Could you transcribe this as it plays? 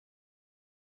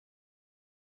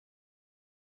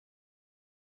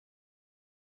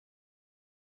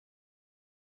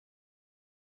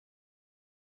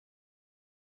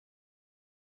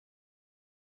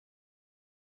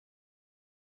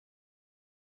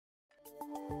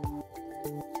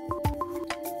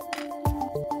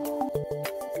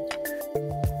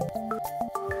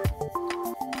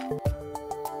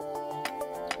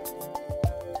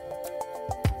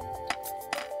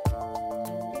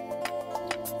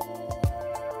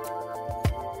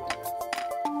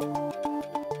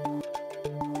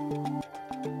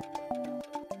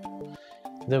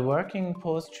The working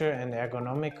posture and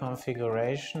ergonomic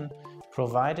configuration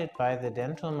provided by the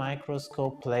dental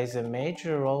microscope plays a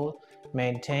major role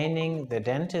maintaining the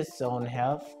dentist's own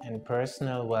health and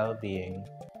personal well-being.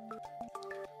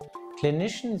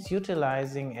 Clinicians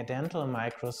utilizing a dental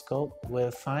microscope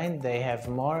will find they have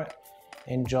more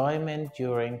enjoyment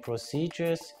during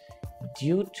procedures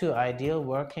due to ideal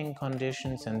working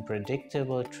conditions and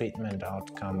predictable treatment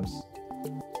outcomes.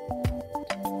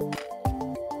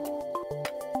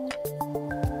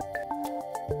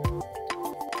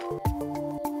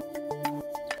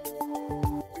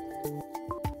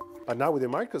 But now with the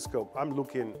microscope, I'm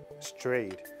looking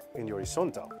straight in the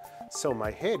horizontal. So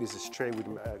my head is straight with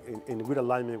in good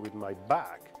alignment with my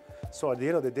back. So at the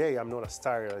end of the day, I'm not as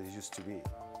tired as I used to be.